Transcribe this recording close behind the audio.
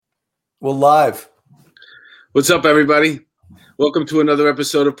We're live. What's up, everybody? Welcome to another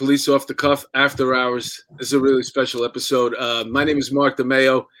episode of Police Off the Cuff After Hours. This is a really special episode. My name is Mark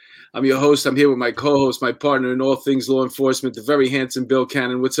DeMeo. I'm your host. I'm here with my co-host, my partner in all things law enforcement, the very handsome Bill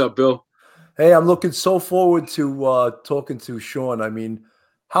Cannon. What's up, Bill? Hey, I'm looking so forward to talking to Sean. I mean,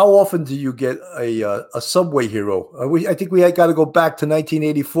 how often do you get a subway hero? I think we got to go back to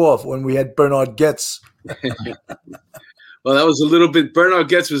 1984 when we had Bernard Goetz. Well, that was a little bit. Bernard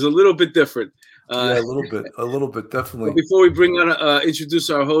Goetz was a little bit different. Yeah, a little bit, definitely. Before we bring on,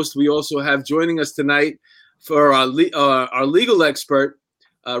 introduce our host, we also have joining us tonight for our legal expert,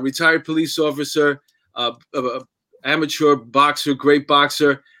 retired police officer, amateur boxer, great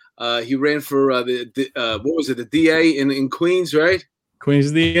boxer. He ran for the DA in Queens, right?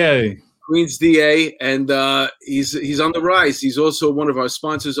 Queens DA. Queens DA, and he's on the rise. He's also one of our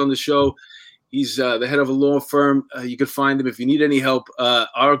sponsors on the show. He's the head of a law firm. You can find him if you need any help.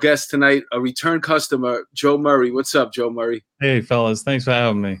 Our guest tonight, a return customer, Joe Murray. What's up, Joe Murray? Hey, fellas. Thanks for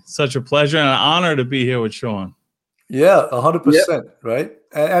having me. Such a pleasure and an honor to be here with Sean. Yeah, 100%, right?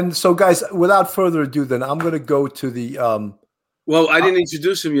 And so, guys, without further ado, then I'm going to go to the Well, I didn't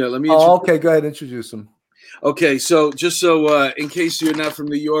introduce him yet. Let me okay, go ahead, introduce him. Okay, so just so in case you're not from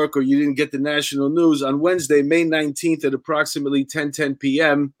New York or you didn't get the national news, on Wednesday, May 19th at approximately 10:10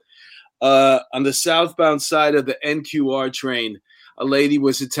 p.m., on the southbound side of the NQR train, a lady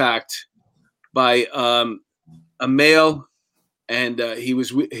was attacked by a male, and he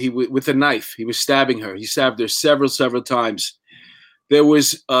was with a knife. He was stabbing her. He stabbed her several times. There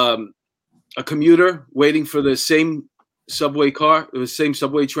was a commuter waiting for the same subway car, the same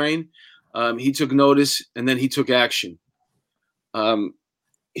subway train. He took notice, and then he took action.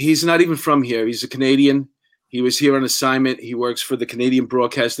 He's not even from here. He's a Canadian. He was here on assignment. He works for the Canadian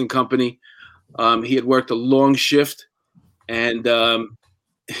Broadcasting Company. He had worked a long shift, and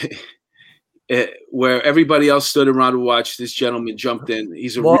where everybody else stood around to watch, this gentleman jumped in.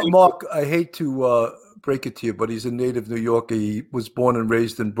 He's a Mark. I hate to break it to you, but he's a native New Yorker. He was born and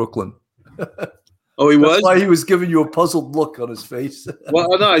raised in Brooklyn. Oh, he was? That's why he was giving you a puzzle look on his face. Well,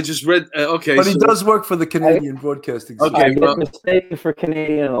 no, I just read. Okay, but he does work for the Canadian Broadcasting. Okay, I get mistaken for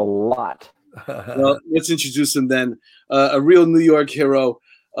Canadian a lot. Well, let's introduce him then. A real New York hero,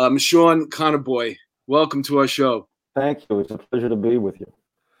 Sean Connerboy. Welcome to our show. Thank you. It's a pleasure to be with you.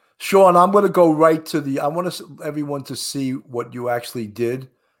 Sean, I'm going to go right to I want everyone to see what you actually did,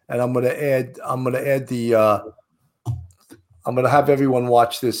 and I'm going to add the. I'm going to have everyone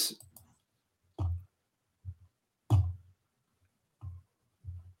watch this.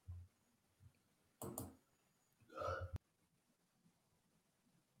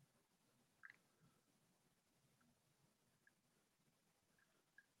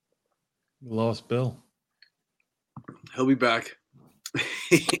 Lost Bill. He'll be back.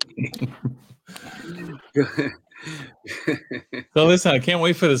 So listen, I can't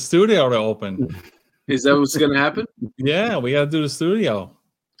wait for the studio to open. Is that what's going to happen? Yeah, we got to do the studio.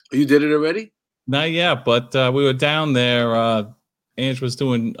 You did it already? Not yet, but we were down there. Ange was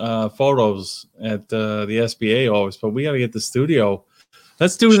doing photos at the SBA office, but we got to get the studio.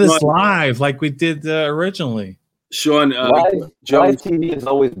 Let's do this live like we did originally. Sean, live TV is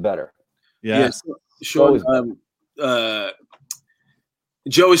always better. Yes, Sean. Joe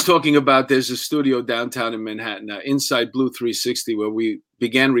is talking about there's a studio downtown in Manhattan, inside Blue 360, where we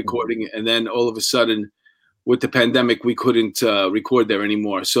began recording, and then all of a sudden, with the pandemic, we couldn't record there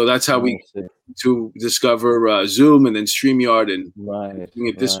anymore. So that's how we to discover Zoom and then StreamYard and doing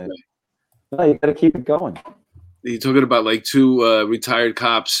it this way. No, you got to keep it going. You're talking about like two retired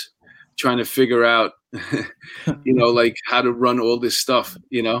cops trying to figure out, like how to run all this stuff,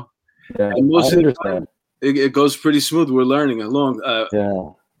 Yeah, and most of the time, it goes pretty smooth. We're learning along.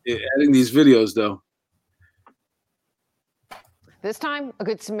 Adding these videos, though. This time, a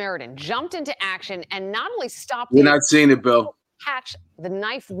Good Samaritan jumped into action and not only stopped. We're not seeing it, Bill. Catch the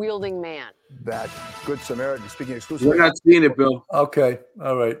knife-wielding man. That Good Samaritan, speaking exclusively. We're not seeing it, Bill. Okay,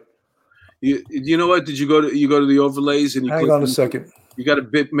 all right. You know what? Did you go to the overlays and you hang on a second? You got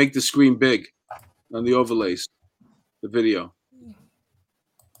to make the screen big on the overlays, the video.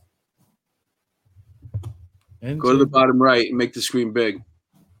 Go to the bottom right and make the screen big.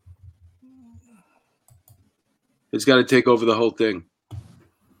 It's got to take over the whole thing.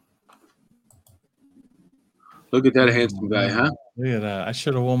 Look at that handsome guy, huh? Look at that. I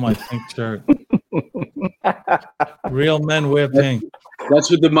should have worn my pink shirt. Real men wear pink. That's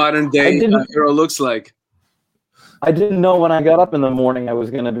what the modern day hero looks like. I didn't know when I got up in the morning I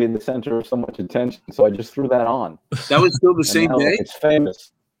was going to be the center of so much attention, so I just threw that on. That was still the same day? It's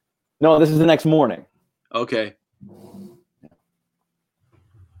famous. No, this is the next morning. Okay.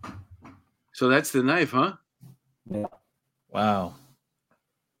 So that's the knife, huh? Yeah. Wow.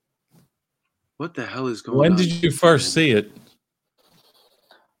 What the hell is going on? When did you first see it?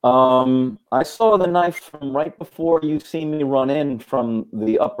 I saw the knife from right before you see me run in from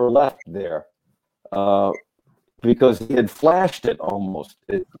the upper left there, because he had flashed it almost.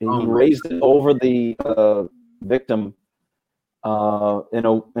 He raised it over the victim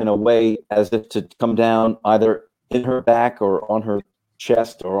in a way as if to come down either in her back or on her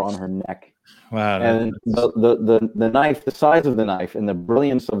chest or on her neck. Wow. And the knife, the size of the knife and the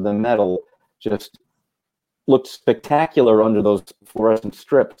brilliance of the metal just looked spectacular under those fluorescent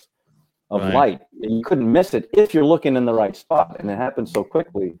strips of light. And you couldn't miss it if you're looking in the right spot. And it happened so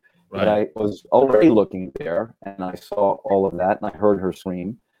quickly that I was already looking there, and I saw all of that, and I heard her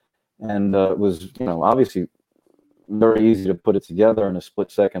scream. And it was, obviously very easy to put it together in a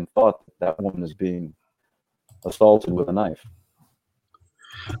split-second thought that woman is being assaulted with a knife.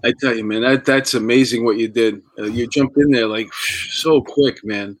 I tell you, man, that's amazing what you did. You jumped in there like so quick,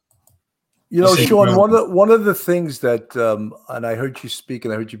 man. Sean, one of the things that, and I heard you speak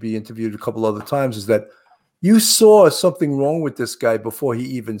and I heard you be interviewed a couple other times, is that you saw something wrong with this guy before he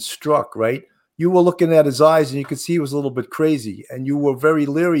even struck, right? You were looking at his eyes and you could see he was a little bit crazy and you were very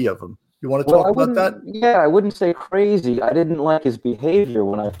leery of him. You want to talk about that? Yeah, I wouldn't say crazy. I didn't like his behavior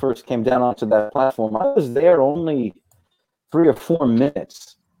when I first came down onto that platform. I was there only 3 or 4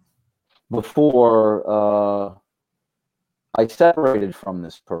 minutes before I separated from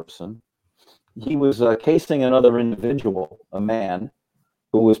this person. He was casing another individual, a man,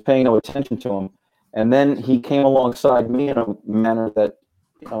 who was paying no attention to him. And then he came alongside me in a manner that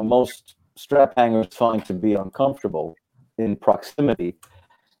most strap hangers find to be uncomfortable in proximity.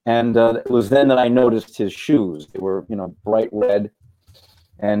 And it was then that I noticed his shoes. They were, bright red.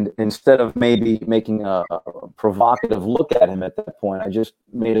 And instead of maybe making a provocative look at him at that point, I just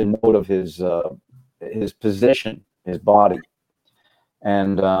made a note of his position, his body.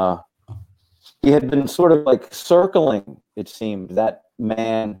 And he had been sort of like circling, it seemed, that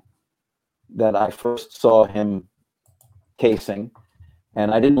man that I first saw him casing.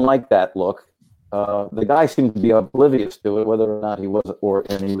 And I didn't like that look. The guy seemed to be oblivious to it, whether or not he was,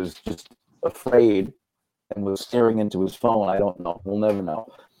 and he was just afraid and was staring into his phone. I don't know. We'll never know.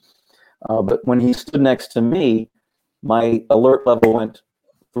 But when he stood next to me, my alert level went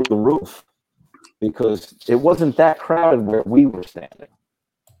through the roof because it wasn't that crowded where we were standing.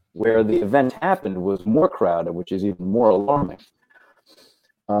 Where the event happened was more crowded, which is even more alarming.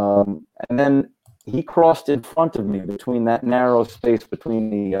 And then he crossed in front of me between that narrow space between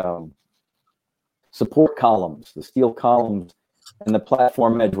the support columns, the steel columns, and the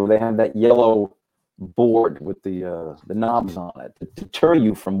platform edge where they have that yellow board with the knobs on it to deter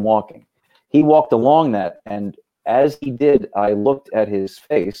you from walking. He walked along that, and as he did, I looked at his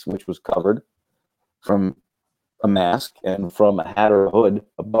face, which was covered from a mask and from a hat or a hood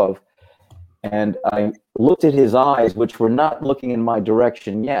above, and I looked at his eyes, which were not looking in my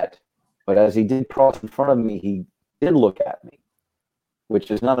direction yet, but as he did cross in front of me, he did look at me,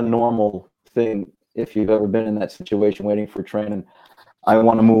 which is not a normal thing. If you've ever been in that situation waiting for training, I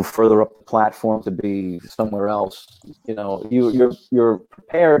want to move further up the platform to be somewhere else. You're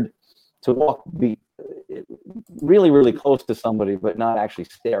prepared to walk, be really, really close to somebody, but not actually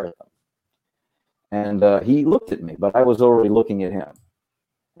stare at them. And he looked at me, but I was already looking at him.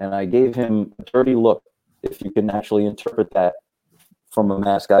 And I gave him a dirty look, if you can actually interpret that from a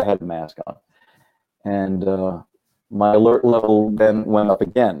mask. I had a mask on. And my alert level then went up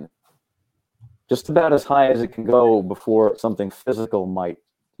again, just about as high as it can go before something physical might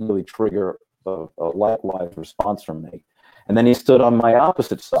really trigger a likewise response from me. And then he stood on my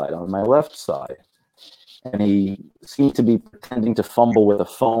opposite side, on my left side. And he seemed to be pretending to fumble with a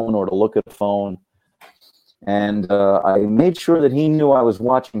phone or to look at a phone. And I made sure that he knew I was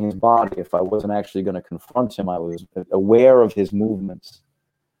watching his body. If I wasn't actually going to confront him, I was aware of his movements,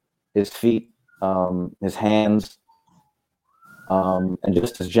 his feet, his hands, and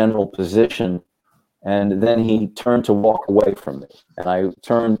just his general position. And then he turned to walk away from me. And I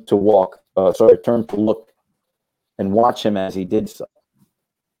turned to look and watch him as he did so.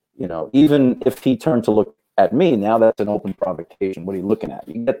 Even if he turned to look at me, now that's an open provocation. What are you looking at?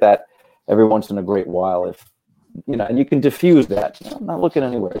 You get that every once in a great while, and you can diffuse that. I'm not looking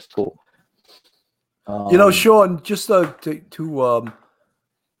anywhere. It's cool. Sean, just to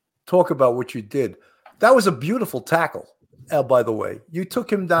talk about what you did, that was a beautiful tackle. By the way, you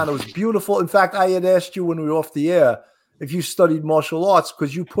took him down. It was beautiful. In fact, I had asked you when we were off the air if you studied martial arts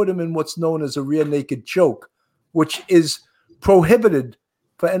because you put him in what's known as a rear naked choke, which is prohibited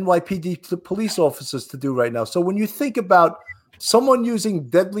for NYPD police officers to do right now. So when you think about someone using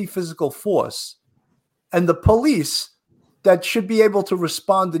deadly physical force and the police that should be able to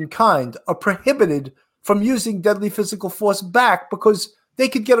respond in kind are prohibited from using deadly physical force back because they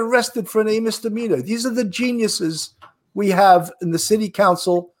could get arrested for a misdemeanor. These are the geniuses we have in the city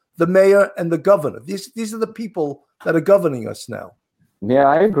council, the mayor, and the governor. These are the people that are governing us now. Yeah,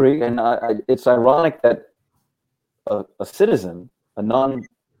 I agree. And it's ironic that a citizen, a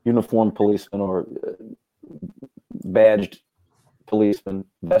non-uniformed policeman or badged policeman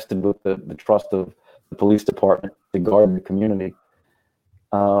vested with the trust of the police department to guard the community,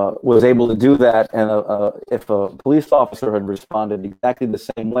 was able to do that. And if a police officer had responded exactly the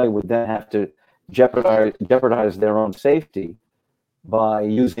same way, would then have to jeopardize their own safety by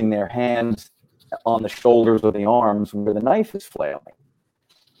using their hands on the shoulders or the arms where the knife is flailing.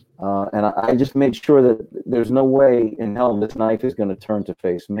 And I just made sure that there's no way in hell this knife is going to turn to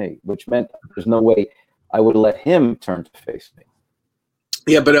face me, which meant there's no way I would let him turn to face me.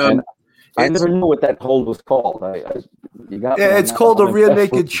 Yeah, but I never knew what that hold was called. It's called a rear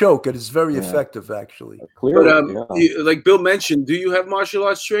naked choke. It is very effective, actually. Clearly, like Bill mentioned, do you have martial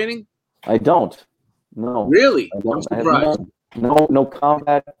arts training? I don't. No. Really? I don't. I'm surprised. No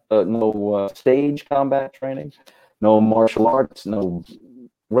combat, no stage combat training, no martial arts, no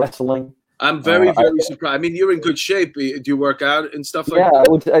wrestling. I'm very surprised. I mean, you're in good shape. Do you work out and stuff like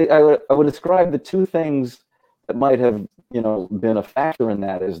that? Yeah, I would describe the two things that might have been a factor in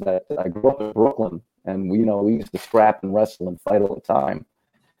that is that I grew up in Brooklyn, and we used to scrap and wrestle and fight all the time.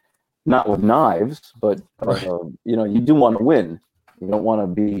 Not with knives, but you do want to win. You don't want to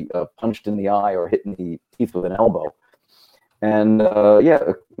be punched in the eye or hit in the teeth with an elbow. And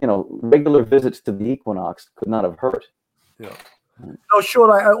regular visits to the Equinox could not have hurt. Yeah. No,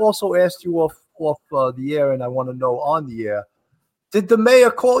 Sean, I also asked you off the air, and I want to know on the air. Did the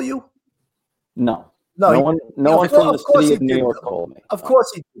mayor call you? No. No one from the city of New York called me. Of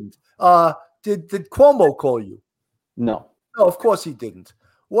course he didn't. Did Cuomo call you? No. No, of course he didn't.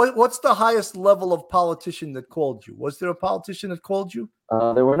 What's the highest level of politician that called you? Was there a politician that called you?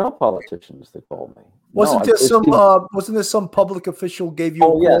 There were no politicians that called me. Wasn't there some public official gave you a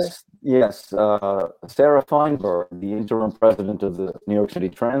call? Yes. Sarah Feinberg, the interim president of the New York City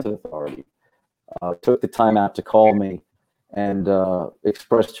Transit Authority, took the time out to call me and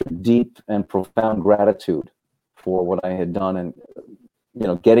expressed her deep and profound gratitude for what I had done and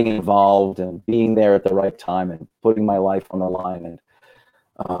getting involved and being there at the right time and putting my life on the line. And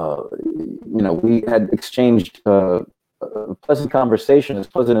we had exchanged a pleasant conversation, as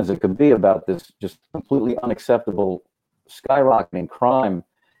pleasant as it could be, about this just completely unacceptable skyrocketing crime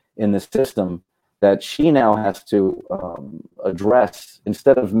in the system that she now has to address.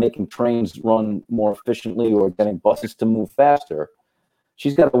 Instead of making trains run more efficiently or getting buses to move faster,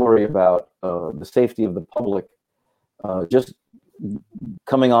 she's got to worry about the safety of the public just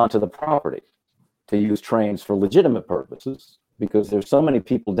coming onto the property to use trains for legitimate purposes, because there's so many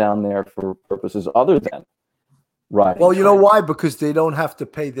people down there for purposes other than riding. Well, you know why? Because they don't have to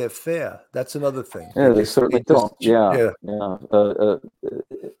pay their fare. That's another thing. Yeah, they certainly don't. Yeah.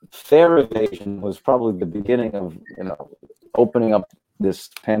 Fare evasion was probably the beginning of opening up this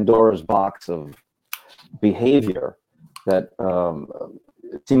Pandora's box of behavior that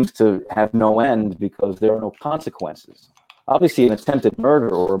seems to have no end because there are no consequences. Obviously, an attempted murder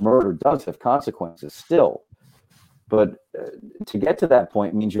or a murder does have consequences still, but to get to that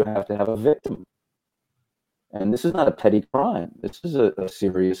point means you have to have a victim. And this is not a petty crime. This is a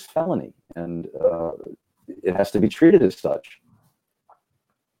serious felony, and it has to be treated as such.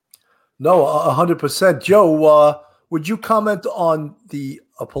 No, 100%. Joe, would you comment on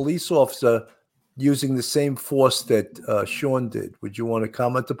a police officer using the same force that Sean did? Would you want to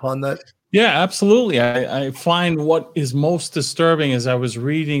comment upon that? Yeah, absolutely. I find what is most disturbing as I was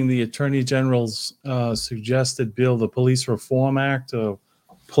reading the Attorney General's suggested bill, the Police Reform Act,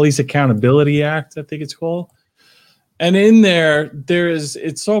 Police Accountability Act, I think it's called. And in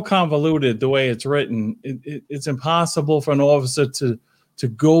it's so convoluted the way it's written. It's impossible for an officer to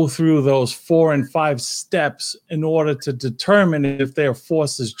go through those 4 and 5 steps in order to determine if their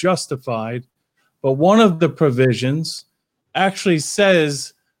force is justified. But one of the provisions actually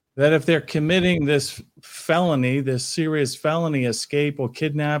says that if they're committing this felony, this serious felony, escape or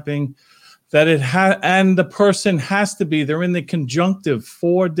kidnapping, that and the person has to be, they're in the conjunctive,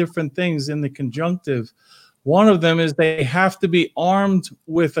 4 different things in the conjunctive. One of them is they have to be armed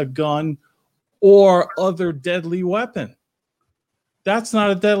with a gun or other deadly weapon. That's not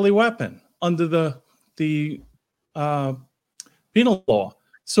a deadly weapon under the penal law.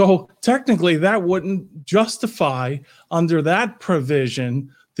 So technically that wouldn't justify under that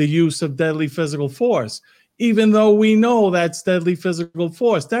provision the use of deadly physical force. even though we know that's deadly physical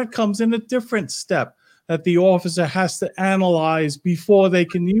force. That comes in a different step that the officer has to analyze before they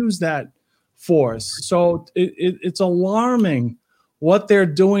can use that force. So it's alarming what they're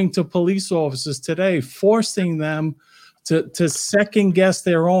doing to police officers today, forcing them to second guess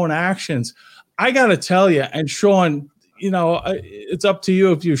their own actions. I got to tell you, and Sean, it's up to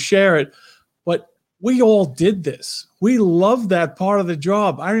you if you share it, but we all did this. We loved that part of the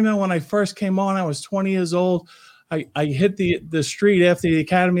job. I remember when I first came on, I was 20 years old. I hit the street after the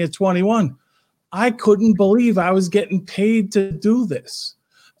academy at 21. I couldn't believe I was getting paid to do this,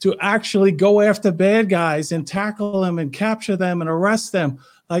 to actually go after bad guys and tackle them and capture them and arrest them.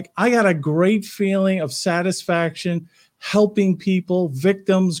 Like, I got a great feeling of satisfaction helping people,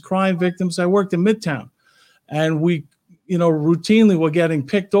 victims, crime victims. I worked in Midtown, and we, routinely were getting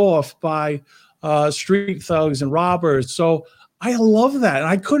picked off by street thugs and robbers. So I love that. And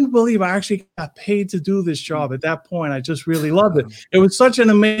I couldn't believe I actually got paid to do this job at that point. I just really loved it. It was such an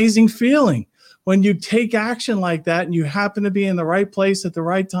amazing feeling when you take action like that and you happen to be in the right place at the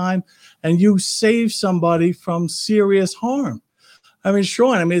right time and you save somebody from serious harm. I mean,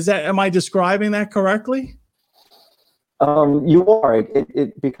 Sean, am I describing that correctly? You are.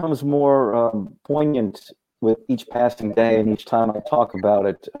 It becomes more poignant with each passing day and each time I talk about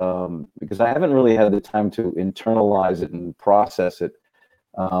it, because I haven't really had the time to internalize it and process it.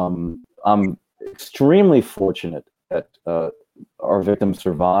 I'm extremely fortunate that our victim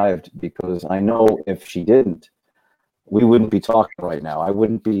survived, because I know if she didn't, we wouldn't be talking right now. I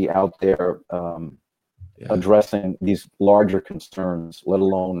wouldn't be out there addressing these larger concerns, let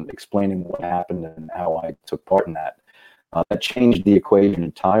alone explaining what happened and how I took part in that. That changed the equation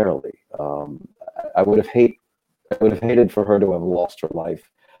entirely. I would have hated for her to have lost her life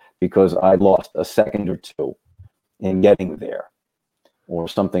because I lost a second or two in getting there, or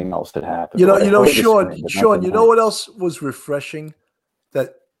something else that happened. Sean, you know what else was refreshing?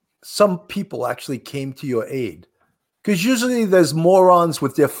 That some people actually came to your aid. Because usually there's morons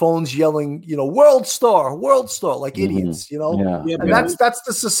with their phones yelling, world star, like idiots, Yeah. And that's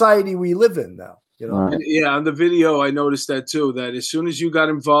the society we live in now. Right. Yeah, on the video, I noticed that too, that as soon as you got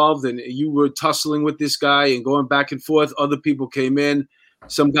involved and you were tussling with this guy and going back and forth, other people came in.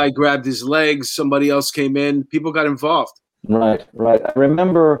 Some guy grabbed his legs, somebody else came in, people got involved. Right. I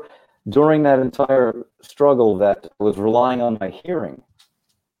remember during that entire struggle that I was relying on my hearing,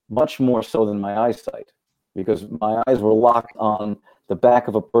 much more so than my eyesight, because my eyes were locked on the back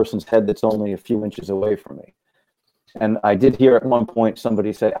of a person's head that's only a few inches away from me. And I did hear at one point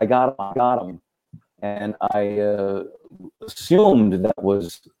somebody say, I got him. And I assumed that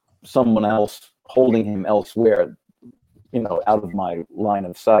was someone else holding him elsewhere, out of my line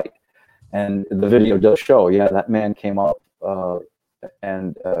of sight. And the video does show, that man came up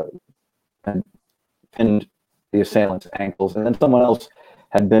and pinned the assailant's ankles. And then someone else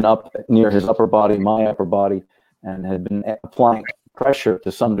had been up near his upper body, my upper body, and had been applying pressure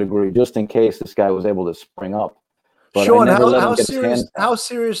to some degree, just in case this guy was able to spring up. But Sean, how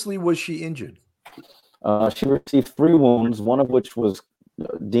seriously was she injured? She received 3 wounds, one of which was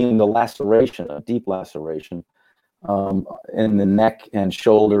deemed a deep laceration, in the neck and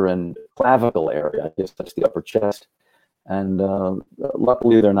shoulder and clavicle area. I guess that's the upper chest. And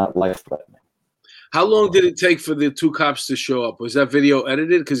luckily, they're not life-threatening. How long did it take for the 2 cops to show up? Was that video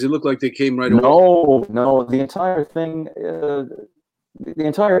edited? Because it looked like they came right away. No. The entire thing, the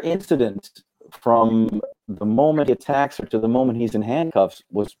entire incident, from the moment he attacks her to the moment he's in handcuffs,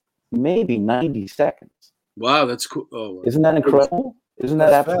 was maybe 90 seconds. Wow, that's cool. Oh, isn't that incredible? Isn't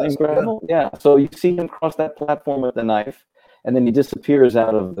that absolutely incredible? Yeah. So you see him cross that platform with the knife, and then he disappears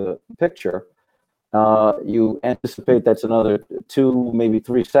out of the picture. You anticipate that's another 2, maybe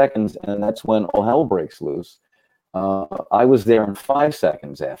 3 seconds, and that's when all hell breaks loose. I was there in 5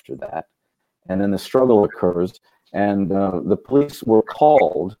 seconds after that, and then the struggle occurs, and the police were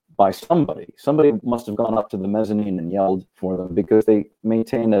called by somebody. Somebody must have gone up to the mezzanine and yelled for them, because they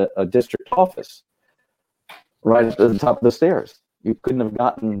maintain a district office right at the top of the stairs. You couldn't have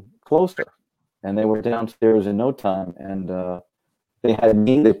gotten closer. And they were downstairs in no time. And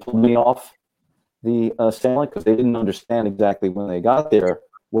they pulled me off the assailant, because they didn't understand exactly when they got there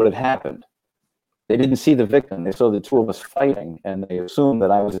what had happened. They didn't see the victim. They saw the 2 of us fighting, and they assumed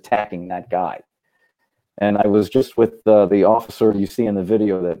that I was attacking that guy. And I was just with the officer you see in the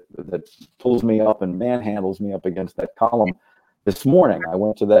video that pulls me up and manhandles me up against that column this morning. I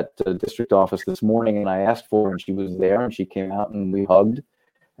went to that district office this morning, and I asked for her, and she was there, and she came out, and we hugged,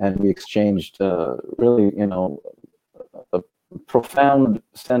 and we exchanged really, a profound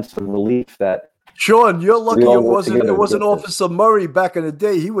sense of relief that Sean, you're lucky all it work wasn't together to get this. Officer Murray back in the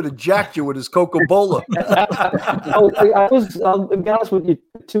day. He would have jacked you with his Coca-Cola. I was, I'll be honest with you,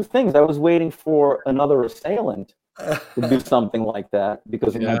 two things. I was waiting for another assailant to do something like that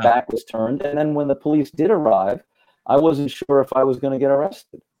because my back was turned. And then when the police did arrive, I wasn't sure if I was going to get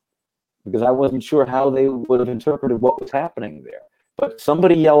arrested because I wasn't sure how they would have interpreted what was happening there. But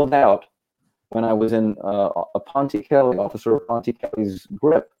somebody yelled out when I was in Officer Ponte-Kelly's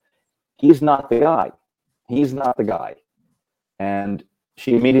grip, "He's not the guy. He's not the guy." And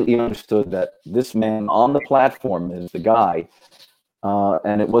she immediately understood that this man on the platform is the guy.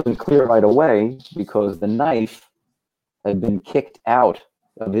 And it wasn't clear right away because the knife had been kicked out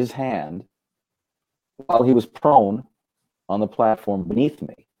of his hand while he was prone on the platform beneath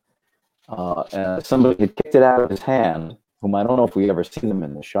me. And somebody had kicked it out of his hand, whom I don't know if we ever see them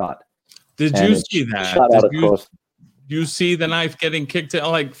in the shot. Did you see that? Shot out across. You see the knife getting kicked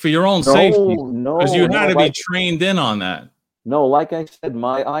out, like for your own safety? No, because you had to be trained in on that. No, like I said,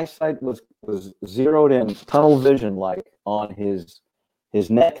 my eyesight was zeroed in, tunnel vision, like on his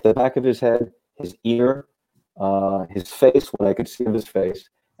neck, the back of his head, his ear, his face, what I could see of his face,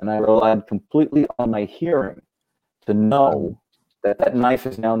 and I relied completely on my hearing to know that knife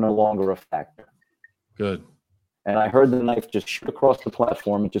is now no longer a factor. Good. And I heard the knife just shoot across the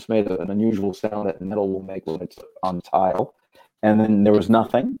platform. It just made an unusual sound that metal will make when it's on tile. And then there was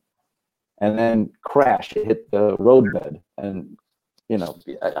nothing. And then crash, it hit the roadbed. And, you know,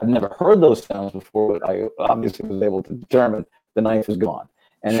 I've never heard those sounds before, but I obviously was able to determine the knife is gone.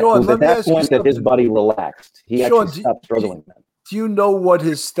 And Sean, it was at that point that his body relaxed. He Sean, actually stopped struggling then. Do you know what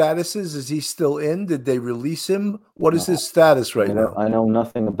his status is? Is he still in? Did they release him? What is his status right now? I know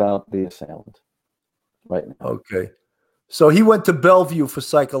nothing about the assailant right now. Okay. So he went to Bellevue for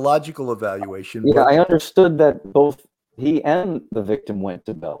psychological evaluation. Yeah, I understood that both he and the victim went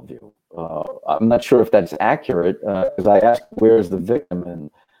to Bellevue. I'm not sure if that's accurate because I asked, where's the victim? And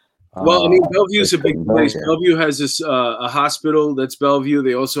well, I mean, Bellevue's a big place. Bellevue has this a hospital that's Bellevue.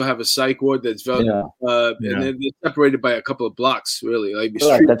 They also have a psych ward that's Bellevue. And they're separated by a couple of blocks, really. Like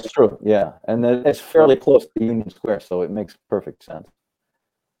right, that's true. Yeah, and it's fairly close to Union Square, so it makes perfect sense.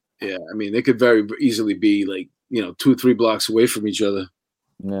 Yeah, I mean, they could very easily be like 2-3 blocks away from each other.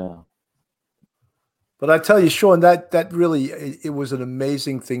 Yeah. But I tell you, Sean, that really it was an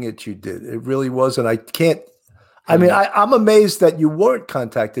amazing thing that you did. It really was, and I can't. I mean, I'm amazed that you weren't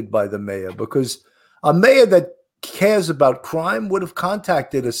contacted by the mayor because a mayor that cares about crime would have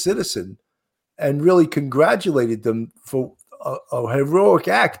contacted a citizen and really congratulated them for a heroic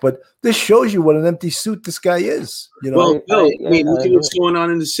act. But this shows you what an empty suit this guy is. You know? Well, Bill, I mean, look at what's going on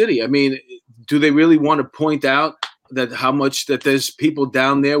in the city. I mean, do they really want to point out that how much that there's people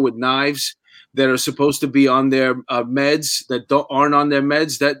down there with knives that are supposed to be on their meds that aren't on their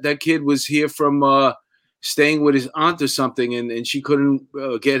meds? That kid was here from staying with his aunt or something, and she couldn't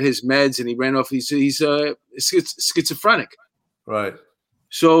get his meds, and he ran off. He's schizophrenic, right?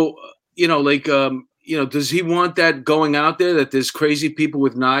 So does he want that going out there? That there's crazy people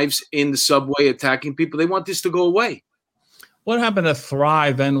with knives in the subway attacking people? They want this to go away. What happened to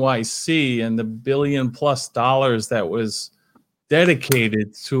Thrive NYC and the $1 billion+ that was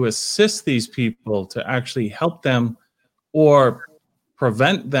dedicated to assist these people to actually help them or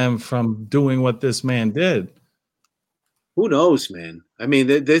prevent them from doing what this man did? Who knows, man? I mean,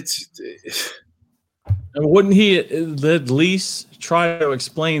 that's. And wouldn't he at least try to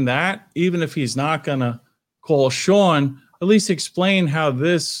explain that, even if he's not going to call Sean, at least explain how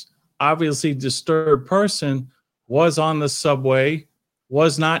this obviously disturbed person was on the subway,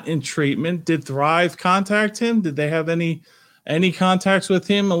 was not in treatment? Did Thrive contact him? Did they have any contacts with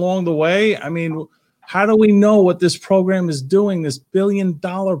him along the way? I mean, how do we know what this program is doing, this $1 billion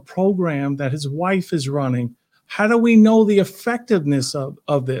program that his wife is running? How do we know the effectiveness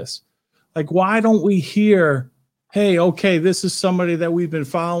of this? Like, why don't we hear, hey, okay, this is somebody that we've been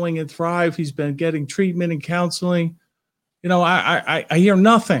following at Thrive. He's been getting treatment and counseling. You know, I hear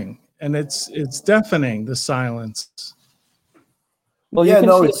nothing, and it's deafening, the silence. Well, yeah,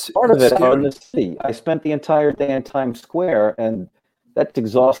 it's part of it out in the city. I spent the entire day in Times Square, and that's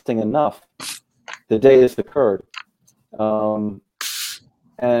exhausting enough the day this occurred. And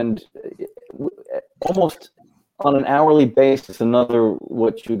almost on an hourly basis, another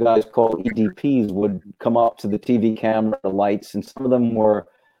what you guys call EDPs would come up to the TV camera, the lights, and some of them were,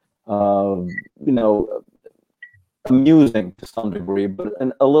 amusing to some degree, but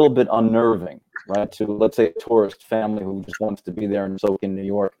a little bit unnerving, right? To, let's say, a tourist family who just wants to be there and soak in New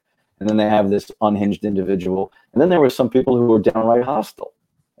York, and then they have this unhinged individual. And then there were some people who were downright hostile,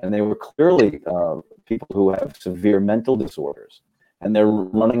 and they were clearly people who have severe mental disorders. and they're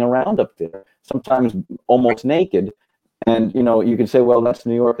running around up there, sometimes almost naked. And, you know, you can say, well, that's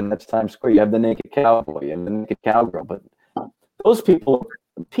New York and that's Times Square. You have the naked cowboy and the naked cowgirl. But those people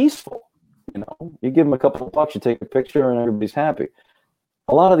are peaceful. You know, you give them a couple of bucks, you take a picture, and everybody's happy.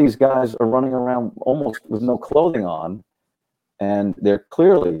 A lot of these guys are running around almost with no clothing on, and they're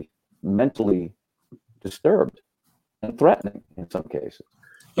clearly mentally disturbed and threatening in some cases.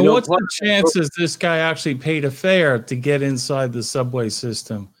 And what's the chances this guy actually paid a fare to get inside the subway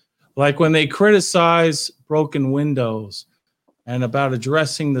system? Like when they criticize broken windows and about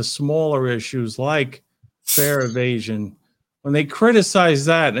addressing the smaller issues like fare evasion, when they criticize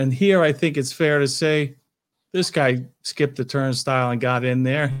that, and here I think it's fair to say this guy skipped the turnstile and got in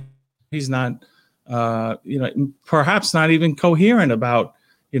there. He's not, perhaps not even coherent about,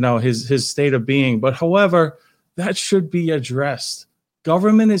 his state of being. But however, that should be addressed.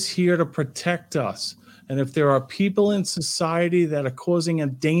 Government is here to protect us. And if there are people in society that are causing a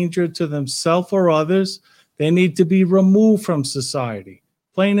danger to themselves or others, they need to be removed from society.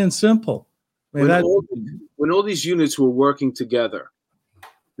 Plain and simple. When all these units were working together,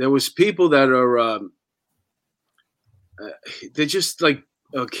 there was people that are they're just like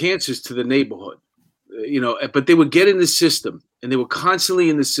cancers to the neighborhood, but they would get in the system, and they were constantly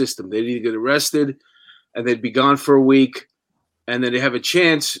in the system. They'd either get arrested and they'd be gone for a week, and then they have a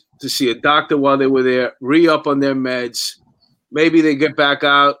chance to see a doctor while they were there, re-up on their meds. Maybe they get back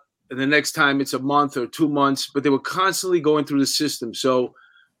out, and the next time it's a month or 2 months, but they were constantly going through the system. So,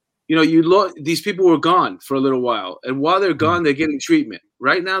 these people were gone for a little while, and while they're gone, they're getting treatment.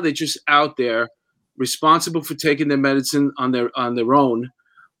 Right now, they're just out there, responsible for taking their medicine on their own.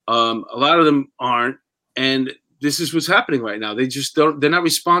 A lot of them aren't, and this is what's happening right now. They just don't. They're not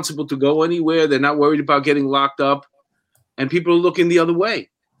responsible to go anywhere. They're not worried about getting locked up, and people are looking the other way.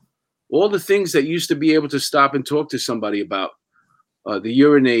 All the things that used to be able to stop and talk to somebody about, the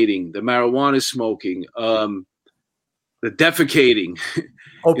urinating, the marijuana smoking, the defecating,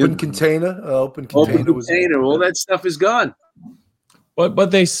 open container, all that stuff is gone.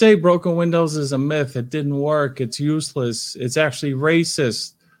 But they say broken windows is a myth. It didn't work. It's useless. It's actually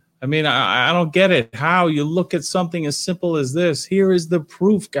racist. I mean, I don't get it. How you look at something as simple as this. Here is the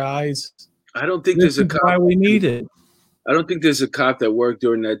proof, guys. I don't think there's a cop. Why we need it. I don't think there's a cop that worked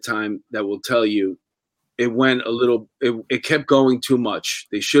during that time that will tell you it went a little. It kept going too much.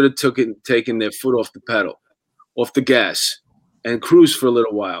 They should have taken their foot off the pedal, off the gas, and cruised for a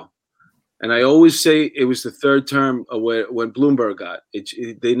little while. And I always say it was the third term when Bloomberg got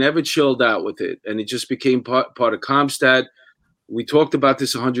it. They never chilled out with it, and it just became part of CompStat. We talked about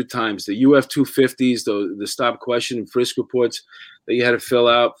this 100 times. The UF-250s, the stop, question, and frisk reports that you had to fill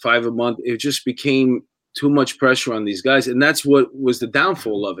out 5 a month. It just became too much pressure on these guys, and that's what was the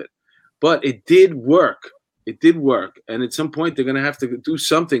downfall of it. But it did work. It did work, and at some point they're going to have to do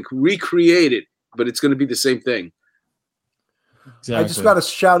something, recreate it, but it's going to be the same thing. Exactly. I just got to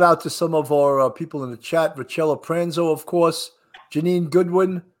shout out to some of our people in the chat. Rachella Pranzo, of course, Janine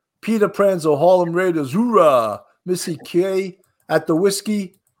Goodwin, Peter Pranzo, Harlem Raiders, hoorah, Missy K at the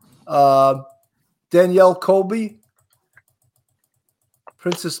Whiskey, Danielle Colby,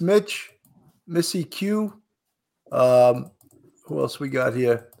 Princess Mitch, Missy Q. Who else we got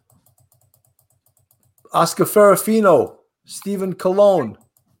here? Oscar Ferrafino, Stephen Colon.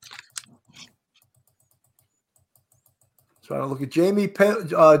 Trying to look at Jamie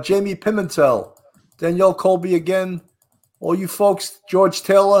Pimentel, Danielle Colby again. All you folks, George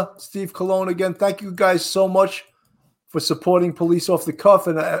Taylor, Steve Colon again. Thank you guys so much for supporting Police Off the Cuff.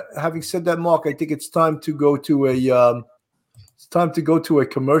 And having said that, Mark, I think it's time to go to a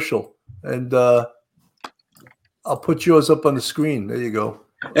commercial. And I'll put yours up on the screen. There you go.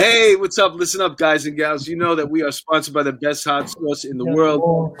 Hey, what's up? Listen up, guys and gals. You know that we are sponsored by the best hot sauce in the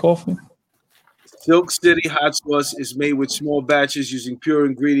world. Coffee. Silk City Hot Sauce is made with small batches using pure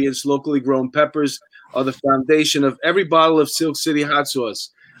ingredients. Locally grown peppers are the foundation of every bottle of Silk City Hot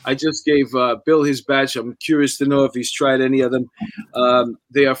Sauce. I just gave Bill his batch. I'm curious to know if he's tried any of them.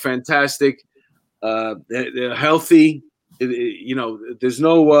 They are fantastic. They're healthy. There's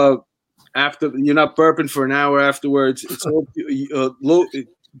no after. You're not burping for an hour afterwards. It's all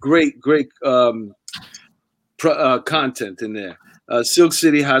great content in there.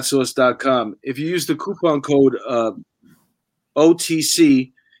 SilkCityHotSauce.com. If you use the coupon code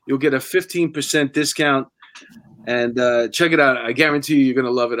OTC, you'll get a 15% discount. And check it out. I guarantee you're going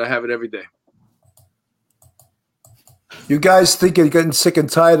to love it. I have it every day. You guys think you're getting sick and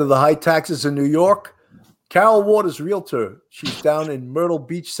tired of the high taxes in New York? Carol Waters, Realtor. She's down in Myrtle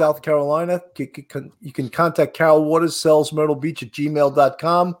Beach, South Carolina. You can contact Carol Waters,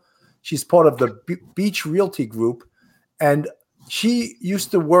 salesmyrtlebeach@gmail.com. She's part of the Beach Realty Group. And She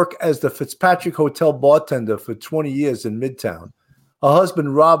used to work as the Fitzpatrick Hotel bartender for 20 years in Midtown. Her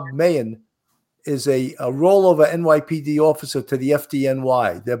husband, Rob Mayen, is a rollover NYPD officer to the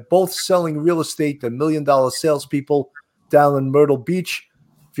FDNY. They're both selling real estate. They're $1 million salespeople down in Myrtle Beach.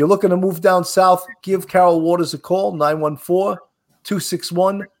 If you're looking to move down south, give Carol Waters a call,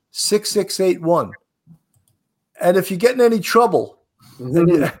 914-261-6681. And if you get in any trouble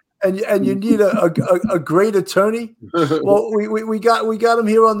and you need a great attorney, well, we got him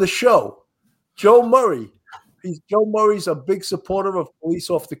here on the show. Joe Murray. Joe Murray's a big supporter of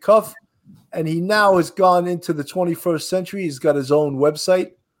Police Off the Cuff, and he now has gone into the 21st century. He's got his own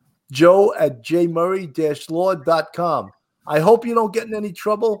website, joe@jmurray-law.com. I hope you don't get in any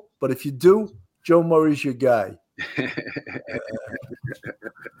trouble, but if you do, Joe Murray's your guy.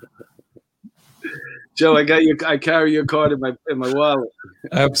 Joe, I carry your card in my wallet.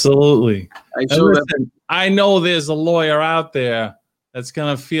 Absolutely. I know there's a lawyer out there that's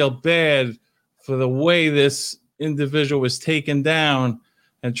going to feel bad for the way this individual was taken down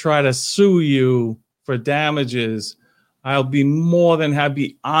and try to sue you for damages. I'll be more than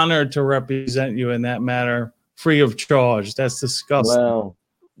happy, honored to represent you in that matter, free of charge. That's disgusting. Well,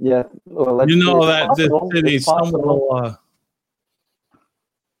 yeah. Well, you know that this city, someone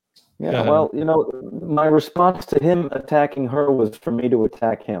yeah, well, you know, my response to him attacking her was for me to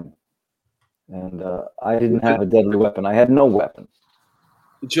attack him. And I didn't have a deadly weapon. I had no weapon.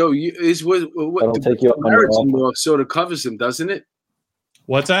 Joe, the Samaritan law sort of covers him, doesn't it?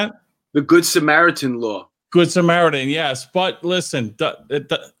 What's that? The Good Samaritan law. Good Samaritan, yes. But listen,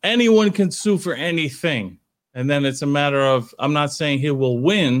 anyone can sue for anything. And then it's a matter of, I'm not saying he will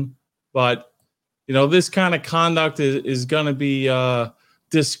win, but, you know, this kind of conduct is going to be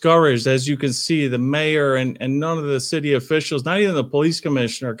discouraged. As you can see, the mayor and none of the city officials, not even the police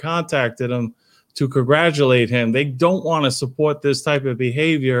commissioner, contacted him to congratulate him. They don't want to support this type of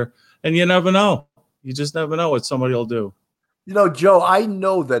behavior. And you never know. You just never know what somebody will do. You know, Joe, I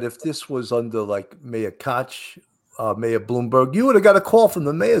know that if this was under like Mayor Koch, Mayor Bloomberg, you would have got a call from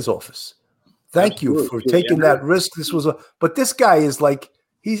the mayor's office. Thank you for taking that risk. But this guy is like,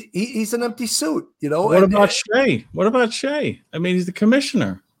 he's an empty suit, you know. What about Shea? What about Shea? I mean, he's the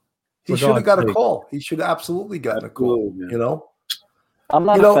commissioner. He should have got a call. He should have absolutely gotten a call, you know. I'm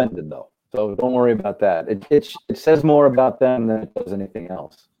not offended though, so don't worry about that. It says more about them than it does anything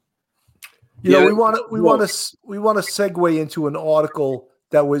else. You know, we want to segue into an article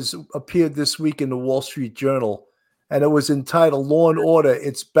that appeared this week in the Wall Street Journal, and it was entitled "Law and Order,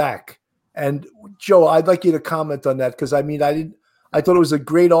 It's Back." And Joe, I'd like you to comment on that because I thought it was a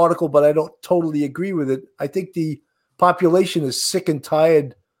great article, but I don't totally agree with it. I think the population is sick and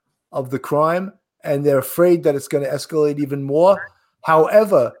tired of the crime, and they're afraid that it's going to escalate even more.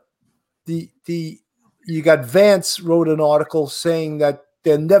 However, you got Vance wrote an article saying that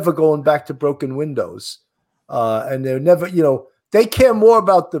they're never going back to broken windows, and they're never, you know, they care more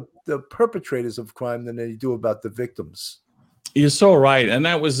about the perpetrators of crime than they do about the victims. You're so right. And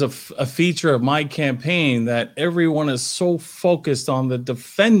that was a feature of my campaign, that everyone is so focused on the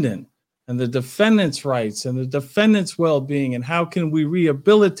defendant and the defendant's rights and the defendant's well-being. And how can we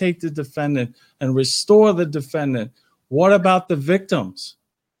rehabilitate the defendant and restore the defendant? What about the victims?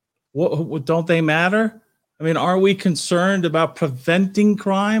 What don't they matter? I mean, are we concerned about preventing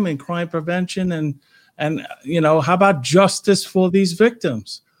crime and crime prevention? And you know, how about justice for these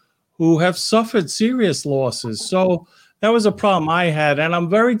victims who have suffered serious losses? So that was a problem I had, and I'm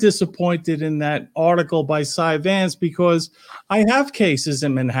very disappointed in that article by Cy Vance because I have cases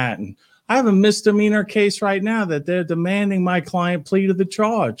in Manhattan. I have a misdemeanor case right now that they're demanding my client plead to the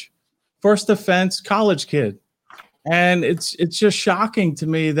charge. First offense, college kid. And it's just shocking to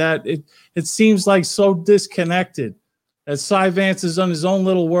me that it seems like so disconnected. As Cy Vance is on his own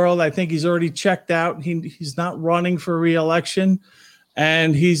little world, I think he's already checked out. He's not running for re-election,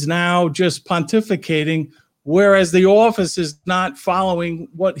 and he's now just pontificating, whereas the office is not following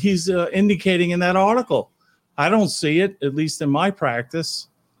what he's indicating in that article. I don't see it, at least in my practice.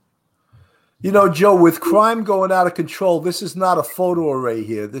 You know, Joe, with crime going out of control, this is not a photo array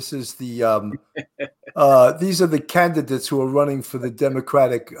here. This is the these are the candidates who are running for the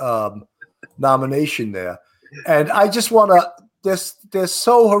Democratic nomination there. And I just want to, they're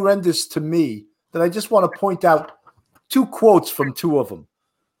so horrendous to me that I just want to point out two quotes from two of them.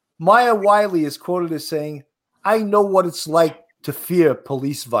 Maya Wiley is quoted as saying, "I know what it's like to fear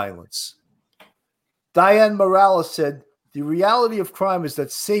police violence." Diane Morales said, "The reality of crime is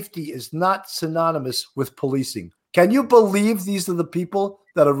that safety is not synonymous with policing." Can you believe these are the people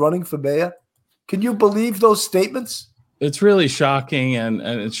that are running for mayor? Can you believe those statements? It's really shocking, and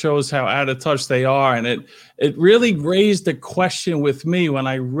it shows how out of touch they are. And it really raised a question with me when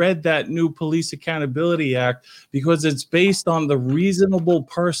I read that new Police Accountability Act, because it's based on the reasonable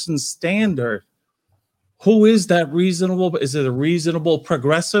person standard. Who is that reasonable? Is it a reasonable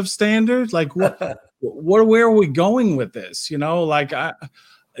progressive standard? Like where are we going with this? You know, like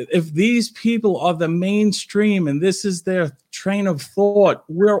if these people are the mainstream and this is their train of thought,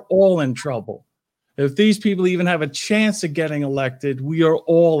 we're all in trouble. If these people even have a chance of getting elected, we are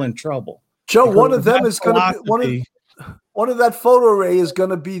all in trouble. Joe, Because one of them is going to philosophy- be one of that photo array is going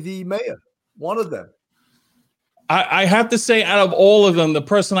to be the mayor. One of them. I have to say, out of all of them, the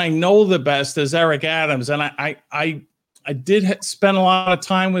person I know the best is Eric Adams, and I did spend a lot of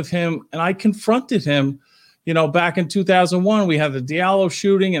time with him, and I confronted him. You know, back in 2001, we had the Diallo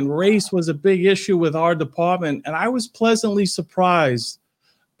shooting, and race was a big issue with our department, and I was pleasantly surprised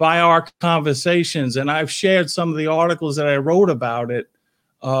by our conversations, and I've shared some of the articles that I wrote about it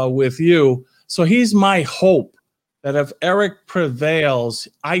with you. So he's my hope that if Eric prevails,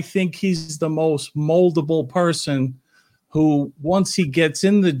 I think he's the most moldable person who, once he gets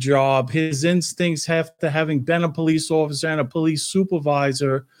in the job, his instincts, having been a police officer and a police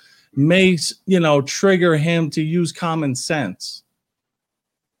supervisor, may, you know, trigger him to use common sense.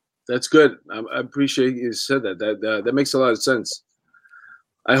 That's good. I appreciate you said that. That makes a lot of sense.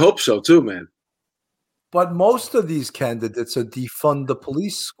 I hope so too, man. But most of these candidates are defund the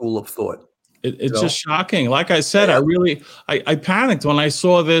police school of thought. It's just shocking. Like I said, I panicked when I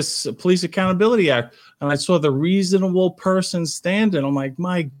saw this Police Accountability Act and I saw the reasonable person standing. I'm like,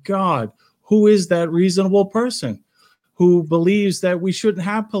 my God, who is that reasonable person who believes that we shouldn't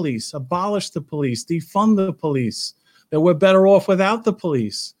have police, abolish the police, defund the police, that we're better off without the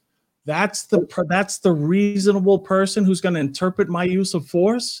police? That's the reasonable person who's going to interpret my use of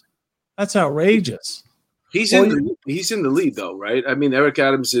force. That's outrageous. He's in the lead, though, right? I mean, Eric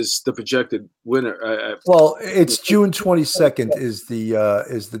Adams is the projected winner. Well, it's June 22nd is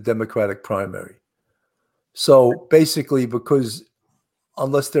the Democratic primary. So basically, because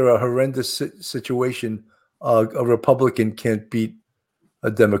unless they're a horrendous situation, a Republican can't beat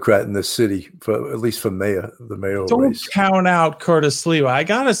a Democrat in the city, at least for mayor, the mayoral Don't race. count out Curtis Lewa. I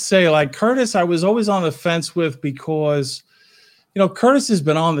gotta say, like Curtis, I was always on the fence with, because, you know, Curtis has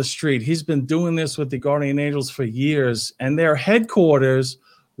been on the street. He's been doing this with the Guardian Angels for years, and their headquarters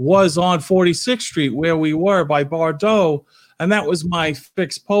was on 46th Street, where we were by Bordeaux, and that was my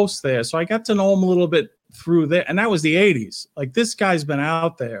fixed post there. So I got to know him a little bit through there, and that was the 80s. Like, this guy's been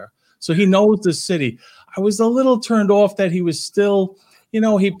out there, so he knows the city. I was a little turned off that he was still, you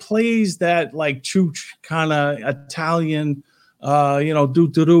know, he plays that like chooch kind of Italian,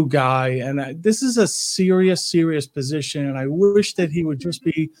 do guy. And this is a serious position. And I wish that he would just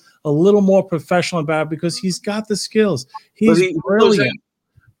be a little more professional about it, because he's got the skills. He's brilliant.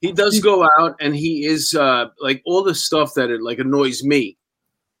 He does go out, and he is like all the stuff that it like annoys me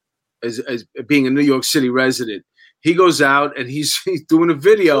as being a New York City resident. He goes out and he's doing a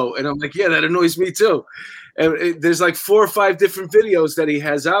video, and I'm like, yeah, that annoys me too. And there's like 4 or 5 different videos that he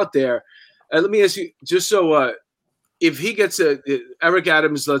has out there. Let me ask you, just so if he gets Eric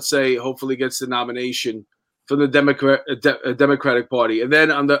Adams, let's say, hopefully gets the nomination for the Democratic Party, and then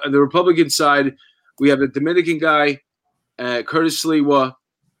on the Republican side, we have the Dominican guy, Curtis Lewa,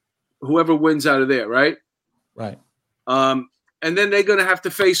 whoever wins out of there, right? Right. And then they're going to have to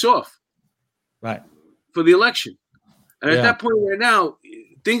face off, right, for the election. And at that point right now,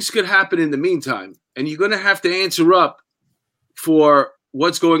 things could happen in the meantime, and you're going to have to answer up for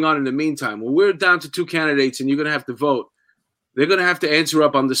what's going on in the meantime. When we're down to 2 candidates and you're going to have to vote, they're going to have to answer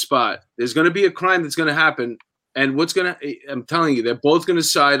up on the spot. There's going to be a crime that's going to happen, and I'm telling you, they're both going to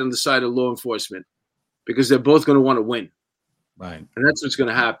side on the side of law enforcement, because they're both going to want to win. Right. And that's what's going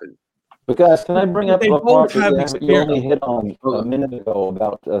to happen. But guys, can I bring up a part have that you only hit on a minute ago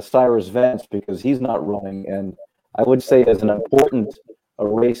about Cyrus Vance, because he's not running, and I would say as an important a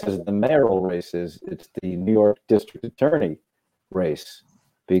race as the mayoral race is, it's the New York District Attorney race,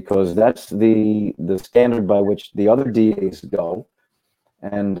 because that's the standard by which the other DAs go,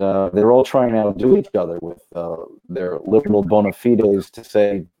 and they're all trying to outdo each other with their liberal bona fides to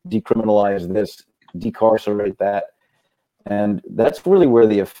say decriminalize this, decarcerate that. And that's really where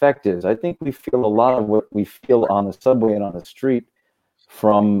the effect is. I think we feel a lot of what we feel on the subway and on the street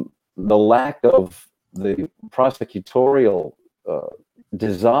from the lack of the prosecutorial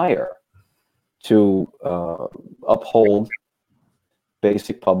desire to uphold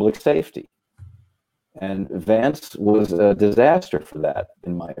basic public safety. And Vance was a disaster for that,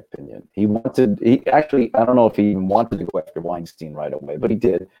 in my opinion. He actually, I don't know if he even wanted to go after Weinstein right away, but he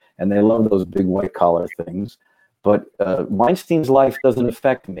did. And they love those big white collar things. But Weinstein's life doesn't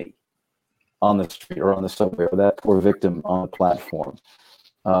affect me on the street or on the subway, or that poor victim on the platform.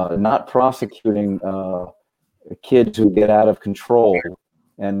 Not prosecuting kids who get out of control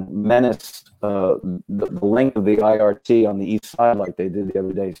and menace the length of the IRT on the east side like they did the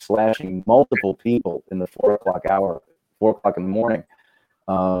other day, slashing multiple people in the 4 o'clock hour, 4 o'clock in the morning.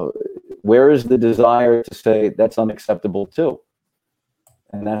 Where is the desire to say that's unacceptable too?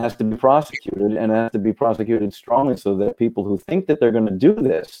 And that has to be prosecuted, and it has to be prosecuted strongly so that people who think that they're going to do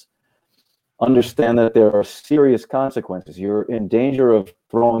this understand that there are serious consequences. You're in danger of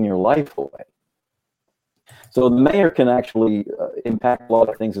throwing your life away. So the mayor can actually impact a lot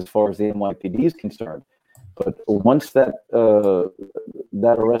of things as far as the NYPD is concerned. But once that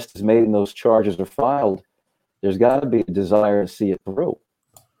arrest is made and those charges are filed, there's got to be a desire to see it through.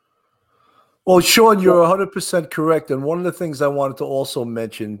 Well, Sean, you're 100% correct. And one of the things I wanted to also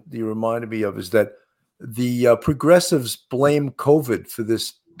mention, you reminded me of, is that the progressives blame COVID for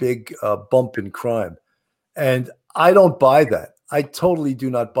this big bump in crime. And I don't buy that. I totally do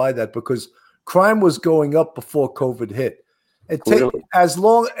not buy that, because crime was going up before COVID hit. It takes as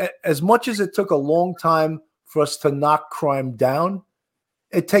much as it took a long time for us to knock crime down,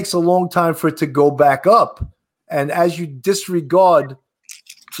 it takes a long time for it to go back up. And as you disregard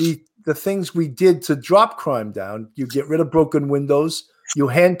the things we did to drop crime down, you get rid of broken windows, you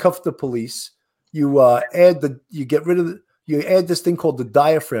handcuff the police, you add this thing called the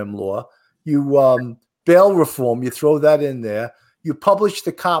diaphragm law, you bail reform, you throw that in there, you publish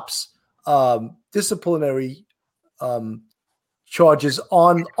the cops' disciplinary charges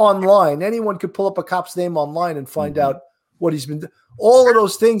online. Anyone could pull up a cop's name online and find out what he's been doing. All of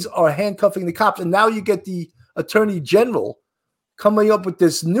those things are handcuffing the cops. And now you get the attorney general coming up with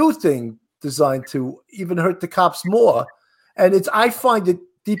this new thing designed to even hurt the cops more. And I find it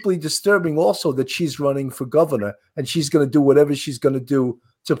deeply disturbing also that she's running for governor, and she's going to do whatever she's going to do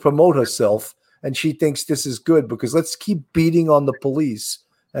to promote herself. And she thinks this is good, because let's keep beating on the police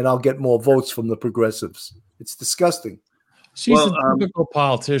and I'll get more votes from the progressives. It's disgusting. She's a typical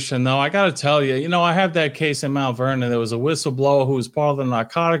politician, though. I got to tell you, I have that case in Mount Vernon. There was a whistleblower who was part of the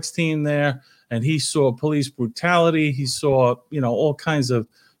narcotics team there, and he saw police brutality. He saw, all kinds of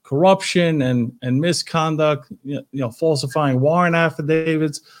corruption and misconduct, falsifying warrant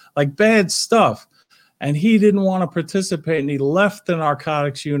affidavits, like bad stuff. And he didn't want to participate, and he left the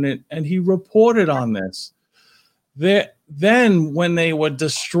narcotics unit, and he reported on this. Then when they were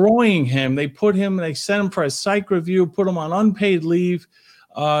destroying him, they sent him for a psych review, put him on unpaid leave.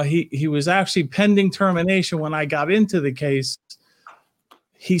 He was actually pending termination when I got into the case.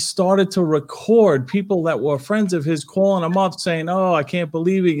 He started to record people that were friends of his calling him up saying, "Oh, I can't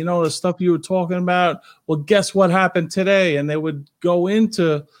believe it. The stuff you were talking about. Well, guess what happened today?" And they would go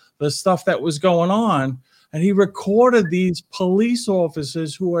into the stuff that was going on. And he recorded these police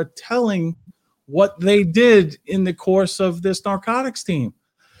officers who are telling what they did in the course of this narcotics team.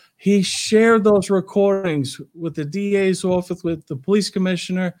 He shared those recordings with the DA's office, with the police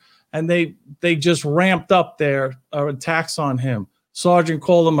commissioner, and they just ramped up their attacks on him. Sergeant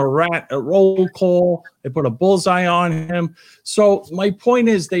called him a rat, a roll call. They put a bullseye on him. So my point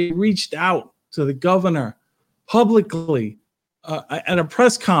is, they reached out to the governor publicly at a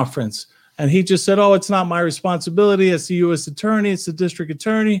press conference, and he just said, "Oh, it's not my responsibility. It's the U.S. attorney. It's the district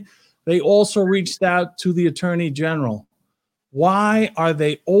attorney." They also reached out to the attorney general. Why are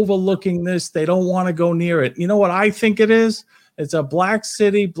they overlooking this? They don't want to go near it. You know what I think it is? It's a black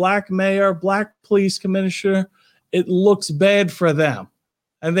city, black mayor, black police commissioner. It looks bad for them,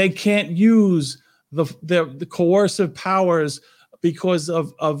 and they can't use the coercive powers because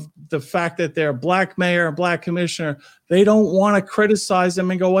of the fact that they're a black mayor and black commissioner. They don't want to criticize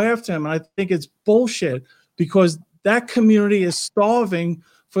them and go after him. And I think it's bullshit, because that community is starving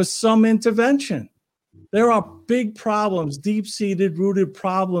for some intervention. There are big problems, deep-seated, rooted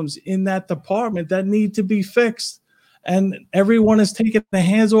problems in that department that need to be fixed. And everyone is taking the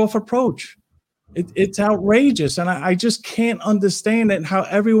hands-off approach. It's outrageous. And I just can't understand it, how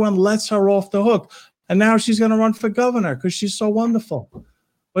everyone lets her off the hook. And now she's going to run for governor because she's so wonderful.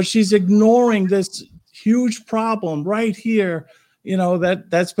 But she's ignoring this huge problem right here,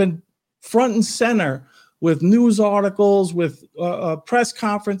 that's been front and center with news articles, with press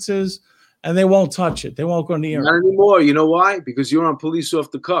conferences, and they won't touch it. They won't go near it. Not anymore. You know why? Because you're on Police Off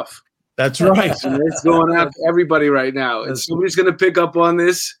the Cuff. That's right. And it's going out to everybody right now. And somebody's going to pick up on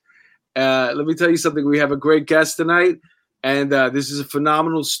this. Let me tell you something. We have a great guest tonight, and this is a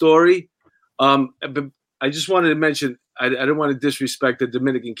phenomenal story. But I just wanted to mention, I don't want to disrespect the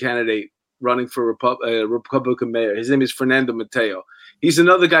Dominican candidate running for Republican mayor. His name is Fernando Mateo. He's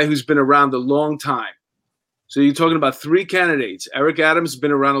another guy who's been around a long time. So you're talking about three candidates. Eric Adams has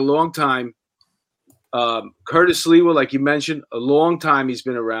been around a long time. Curtis Lewa, like you mentioned, a long time he's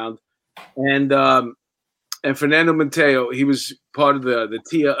been around. And Fernando Mateo, he was part of the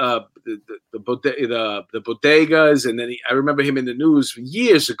bodegas, and then I remember him in the news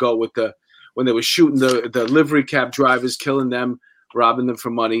years ago when they were shooting the livery cab drivers, killing them, robbing them for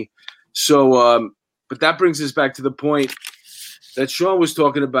money. So, but that brings us back to the point that Sean was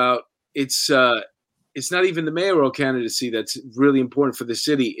talking about. It's not even the mayoral candidacy that's really important for the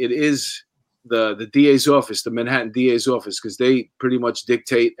city. It is the DA's office, the Manhattan DA's office, because they pretty much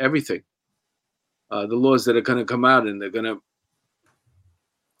dictate everything. The laws that are going to come out, and they're going to,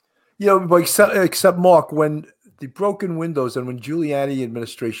 except Mark, when the broken windows and when Giuliani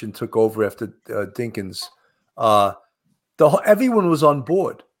administration took over after Dinkins, everyone was on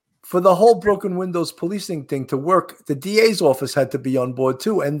board for the whole broken windows policing thing to work. The DA's office had to be on board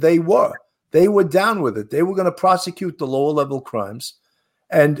too, and they were down with it. They were going to prosecute the lower level crimes,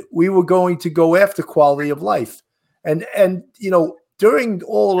 and we were going to go after quality of life. And during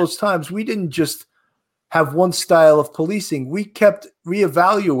all those times, we didn't just have one style of policing. We kept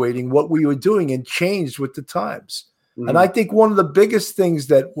reevaluating what we were doing and changed with the times. Mm-hmm. And I think one of the biggest things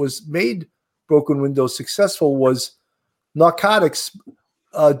that was made Broken Windows successful was narcotics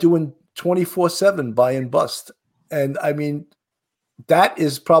doing 24/7 buy and bust. And I mean, that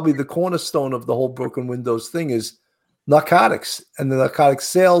is probably the cornerstone of the whole Broken Windows thing is narcotics and the narcotics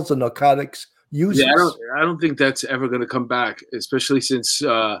sales and narcotics users. Yeah, I don't think that's ever going to come back, especially since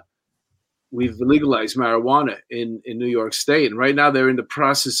we've legalized marijuana in New York State. And right now they're in the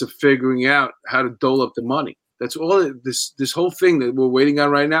process of figuring out how to dole up the money. That's all this whole thing that we're waiting on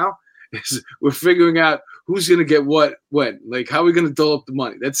right now is we're figuring out who's going to get what when. Like, how are we going to dole up the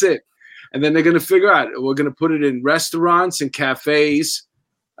money? That's it. And then they're going to figure out, we're going to put it in restaurants and cafes.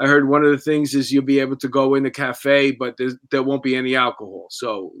 I heard one of the things is you'll be able to go in the cafe, but there won't be any alcohol.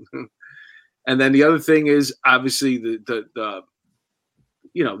 So, and then the other thing is obviously the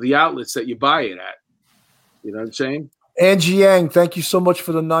outlets that you buy it at. You know what I'm saying? Angie Yang, thank you so much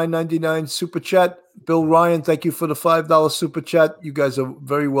for the $9.99 super chat. Bill Ryan, thank you for the $5 super chat. You guys are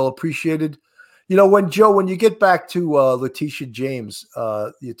very well appreciated. When you get back to Letitia James,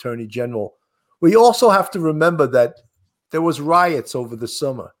 the Attorney General, we also have to remember that there was riots over the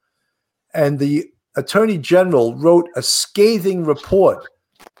summer, and the Attorney General wrote a scathing report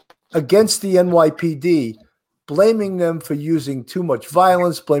against the NYPD, blaming them for using too much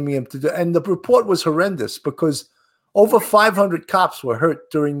violence, blaming them and the report was horrendous because over 500 cops were hurt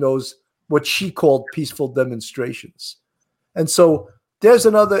during those, what she called peaceful demonstrations. And so there's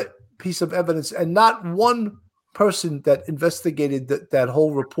another piece of evidence, and not one person that investigated that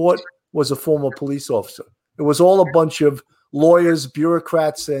whole report was a former police officer. It was all a bunch of lawyers,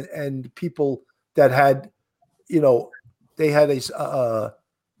 bureaucrats, and people that had, they had a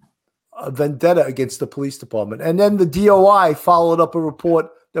vendetta against the police department. And then the DOI followed up a report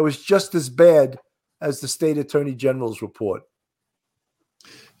that was just as bad as the state attorney general's report.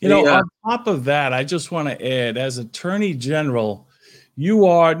 On top of that, I just want to add, as attorney general, you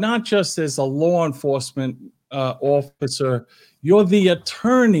are not just as a law enforcement officer, you're the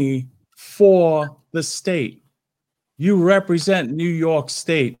attorney for the state. You represent New York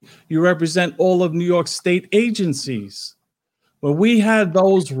State. You represent all of New York State agencies. When we had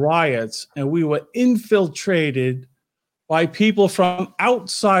those riots and we were infiltrated by people from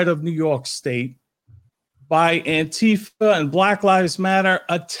outside of New York State, by Antifa and Black Lives Matter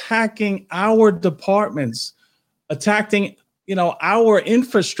attacking our departments, attacking, our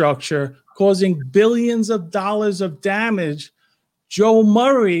infrastructure, causing billions of dollars of damage, Joe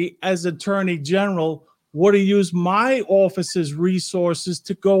Murray, as Attorney General, would have used my office's resources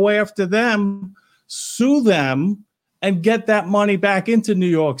to go after them, sue them, and get that money back into New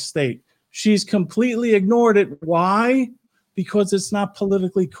York State. She's completely ignored it. Why? Because it's not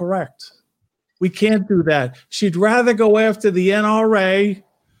politically correct. We can't do that. She'd rather go after the NRA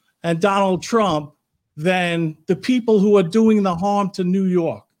and Donald Trump than the people who are doing the harm to New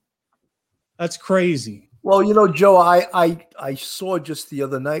York. That's crazy. Well, Joe, I saw just the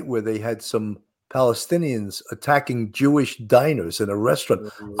other night where they had some Palestinians attacking Jewish diners in a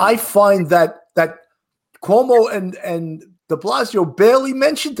restaurant. I find that Cuomo and de Blasio barely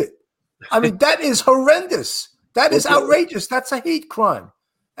mentioned it. I mean, that is horrendous. That is outrageous. That's a hate crime.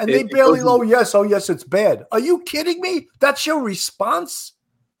 And they barely know, yes, it's bad. Are you kidding me? That's your response?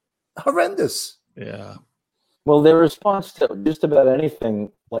 Horrendous. Yeah. Well, their response to just about anything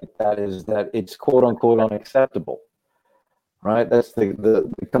like that is that it's quote unquote unacceptable. right? That's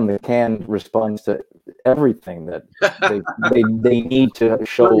become the canned response to everything that they need to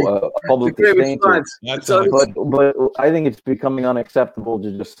show a public disdain to. But I think it's becoming unacceptable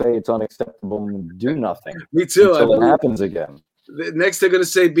to just say it's unacceptable and do nothing. Me too. Until it happens again. Next, they're going to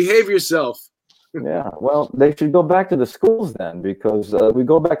say, "Behave yourself." Yeah, well, they should go back to the schools then, because we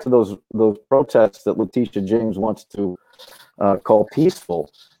go back to those protests that Letitia James wants to call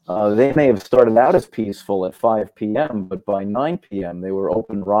peaceful. They may have started out as peaceful at 5 p.m., but by 9 p.m. they were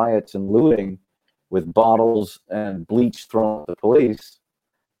open riots and looting with bottles and bleach thrown at the police.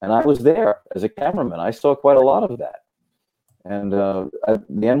 And I was there as a cameraman. I saw quite a lot of that. And the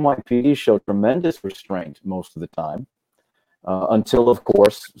NYPD showed tremendous restraint most of the time, until, of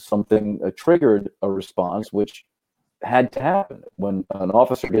course, something triggered a response, which had to happen. When an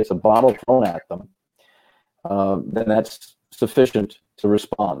officer gets a bottle thrown at them, then that's sufficient to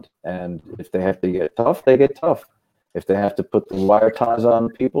respond. And if they have to get tough, they get tough. If they have to put the wire ties on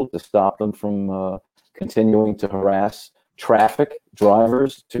people to stop them from continuing to harass traffic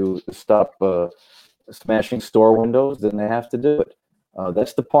drivers, to stop smashing store windows, then they have to do it.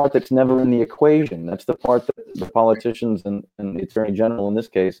 That's the part that's never in the equation. That's the part that the politicians and the Attorney General in this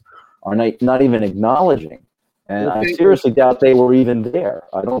case are not even acknowledging. And I seriously doubt they were even there.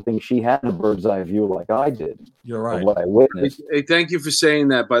 I don't think she had a bird's eye view like I did. You're right. Of what I witnessed. Hey, thank you for saying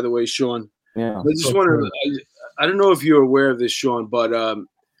that, by the way, Sean. Yeah. I just want to. I don't know if you're aware of this, Sean, but I'm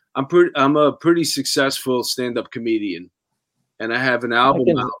a pretty successful stand-up comedian, and I have an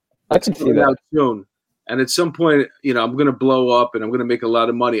album out. I can see that out soon. And at some point, I'm going to blow up and I'm going to make a lot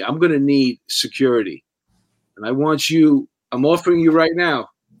of money. I'm going to need security, and I want you. I'm offering you right now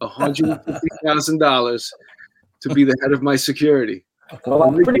 $150,000 to be the head of my security. Well,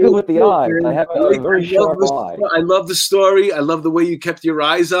 I'm pretty good with the eyes. I have a very sharp eye. I love the story. I love the way you kept your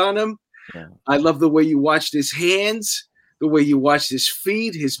eyes on him. Yeah. I love the way you watched his hands, the way you watched his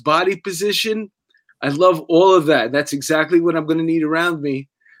feet, his body position. I love all of that. That's exactly what I'm going to need around me.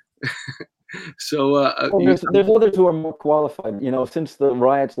 So there's others who are more qualified. Since the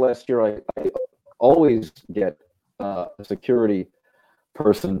riots last year, I always get a security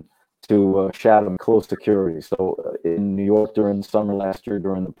person to shadow close security. So in New York during the summer last year,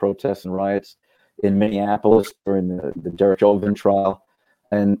 during the protests and riots, in Minneapolis during the Derek Chauvin trial,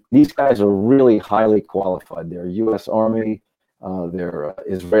 and these guys are really highly qualified. They're U.S. Army, they're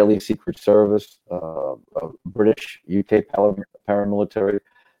Israeli Secret Service, British, UK paramilitary.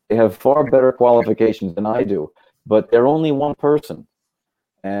 They have far better qualifications than I do, but they're only one person,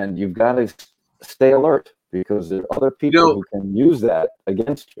 and you've got to stay alert because there are other people who can use that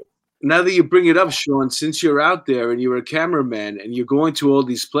against you. Now that you bring it up, Sean, since you're out there and you're a cameraman and you're going to all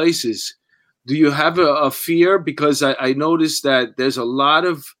these places, do you have a fear? Because I noticed that there's a lot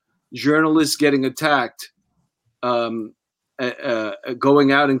of journalists getting attacked, going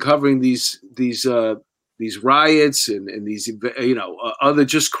out and covering these riots and these other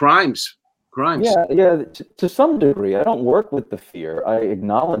just crimes. Yeah. To some degree, I don't work with the fear. I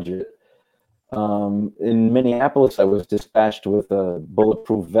acknowledge it. In Minneapolis, I was dispatched with a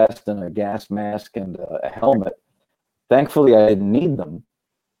bulletproof vest and a gas mask and a helmet. Thankfully, I didn't need them,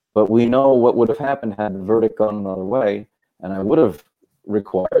 but we know what would have happened had the verdict gone another way, and I would have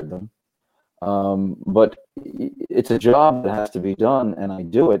required them. But it's a job that has to be done, and I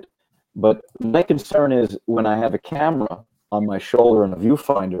do it. But my concern is when I have a camera on my shoulder and a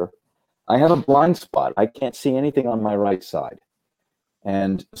viewfinder, I have a blind spot. I can't see anything on my right side.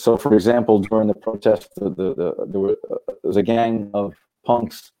 And so, for example, during the protest, there was a gang of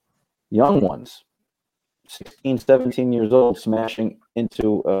punks, young ones, 16, 17 years old, breaking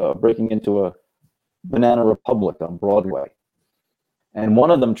into a Banana Republic on Broadway. And one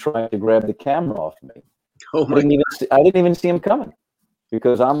of them tried to grab the camera off me. I didn't even see him coming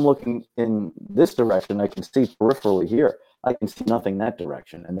because I'm looking in this direction. I can see peripherally here. I can see nothing that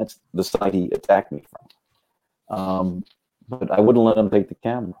direction. And that's the side he attacked me from. But I wouldn't let him take the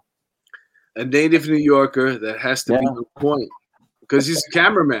camera. A native New Yorker that has to be on point because he's a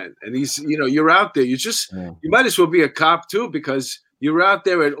cameraman and he's, you're out there. You might as well be a cop too because you're out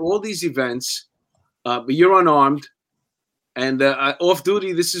there at all these events, but you're unarmed and off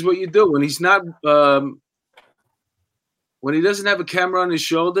duty. This is what you do when he's not, when he doesn't have a camera on his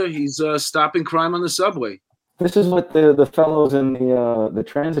shoulder, he's stopping crime on the subway. This is what the fellows in the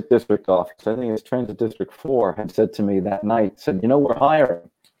transit district office, I think it's Transit District 4, had said to me that night. Said, we're hiring.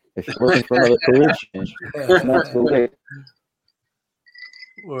 If you're looking for another career change, that's the way.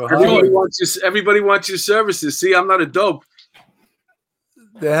 Everybody wants your services. See, I'm not a dope.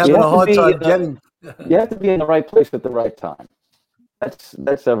 They're having a hard time getting. You have to be in the right place at the right time.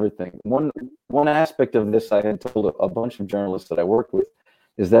 That's everything. One aspect of this I had told a bunch of journalists that I worked with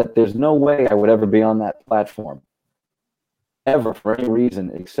is that there's no way I would ever be on that platform, ever, for any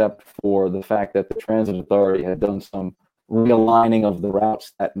reason except for the fact that the Transit Authority had done some realigning of the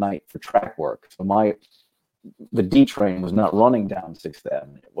routes that night for track work. So the D train was not running down 6th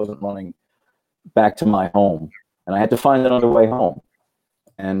Avenue. It wasn't running back to my home, and I had to find another way home.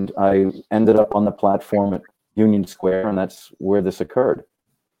 And I ended up on the platform at Union Square, and that's where this occurred.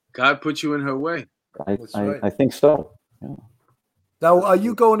 God put you in her way. I think so. Yeah. Now, are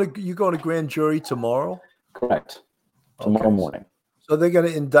you going to grand jury tomorrow? Correct. Tomorrow morning. So they're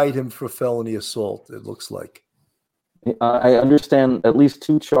going to indict him for felony assault, it looks like. I understand at least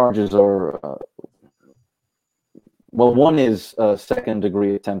 2 charges are, well, one is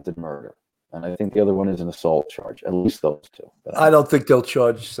second-degree attempted murder, and I think the other one is an assault charge, at least those 2. I don't think they'll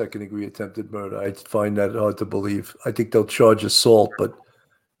charge second-degree attempted murder. I find that hard to believe. I think they'll charge assault, but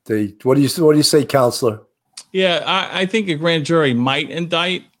what do you say, Counselor? Yeah, I think a grand jury might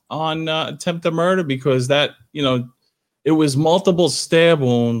indict on attempted murder because that, it was multiple stab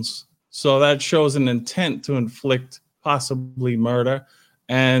wounds. So that shows an intent to inflict possibly murder.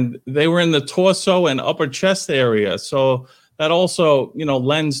 And they were in the torso and upper chest area. So that also,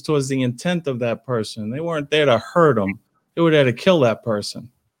 lends towards the intent of that person. They weren't there to hurt them. They were there to kill that person.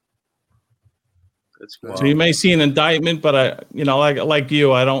 Wow. So you may see an indictment, but like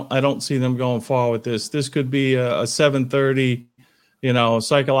you, I don't see them going far with this. This could be a 730,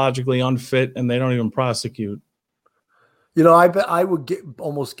 psychologically unfit, and they don't even prosecute. I would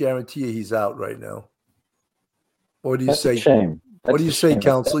almost guarantee you he's out right now. What do you say? A shame. What do you say,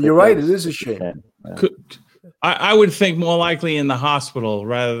 Counselor? You're right. It is a shame. Yeah. I would think more likely in the hospital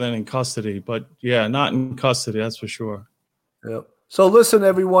rather than in custody, but yeah, not in custody. That's for sure. Yep. So listen,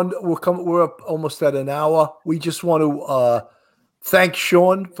 everyone, we're up almost at an hour. We just want to thank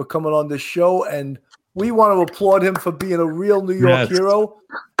Sean for coming on this show, and we want to applaud him for being a real New York hero.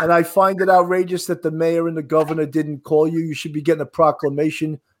 And I find it outrageous that the mayor and the governor didn't call you. You should be getting a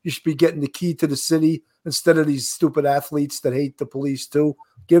proclamation. You should be getting the key to the city instead of these stupid athletes that hate the police too.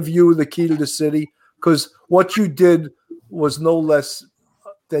 Give you the key to the city, because what you did was no less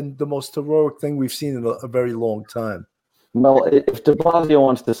than the most heroic thing we've seen in a very long time. Well, if de Blasio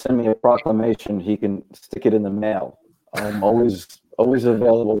wants to send me a proclamation, he can stick it in the mail. I'm always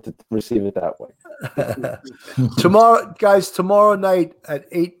available to receive it that way. Tomorrow night at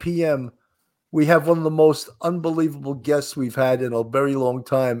 8 p.m., we have one of the most unbelievable guests we've had in a very long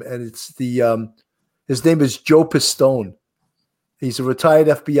time, and it's his name is Joe Pistone. He's a retired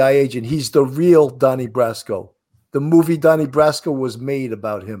FBI agent. He's the real Donnie Brasco. The movie Donnie Brasco was made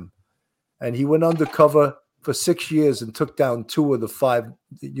about him, and he went undercover for 6 years and took down 2 of the 5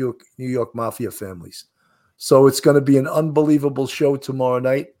 New York Mafia families. So it's going to be an unbelievable show tomorrow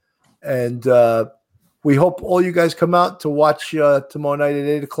night. And we hope all you guys come out to watch tomorrow night at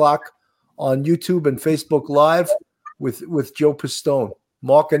 8 o'clock on YouTube and Facebook Live with Joe Pistone.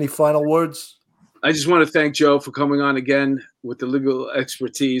 Mark, any final words? I just want to thank Joe for coming on again with the legal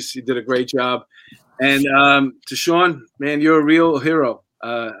expertise. He did a great job. And to Sean, man, you're a real hero.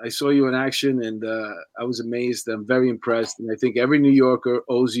 I saw you in action, and I was amazed. I'm very impressed, and I think every New Yorker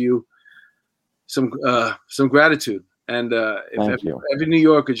owes you some gratitude. And if every New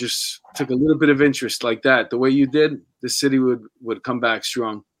Yorker just took a little bit of interest like that, the way you did, the city would come back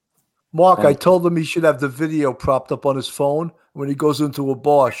strong. Mark, I told him he should have the video propped up on his phone. When he goes into a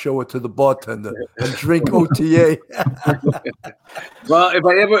bar, show it to the bartender and drink OTA. Well,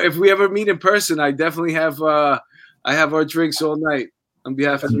 if we ever meet in person, I definitely have I have our drinks all night on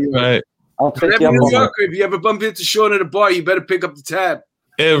behalf of New York. Right. I'll take Every New Yorker, if you ever bump into Sean at a bar, you better pick up the tab.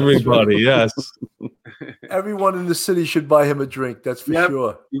 Everybody, yes. Everyone in the city should buy him a drink. That's for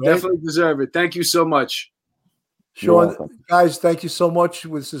sure. You definitely deserve it. Thank you so much. Sean, guys, thank you so much.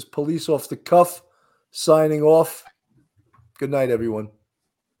 This is Police Off the Cuff signing off. Good night, everyone.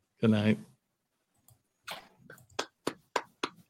 Good night.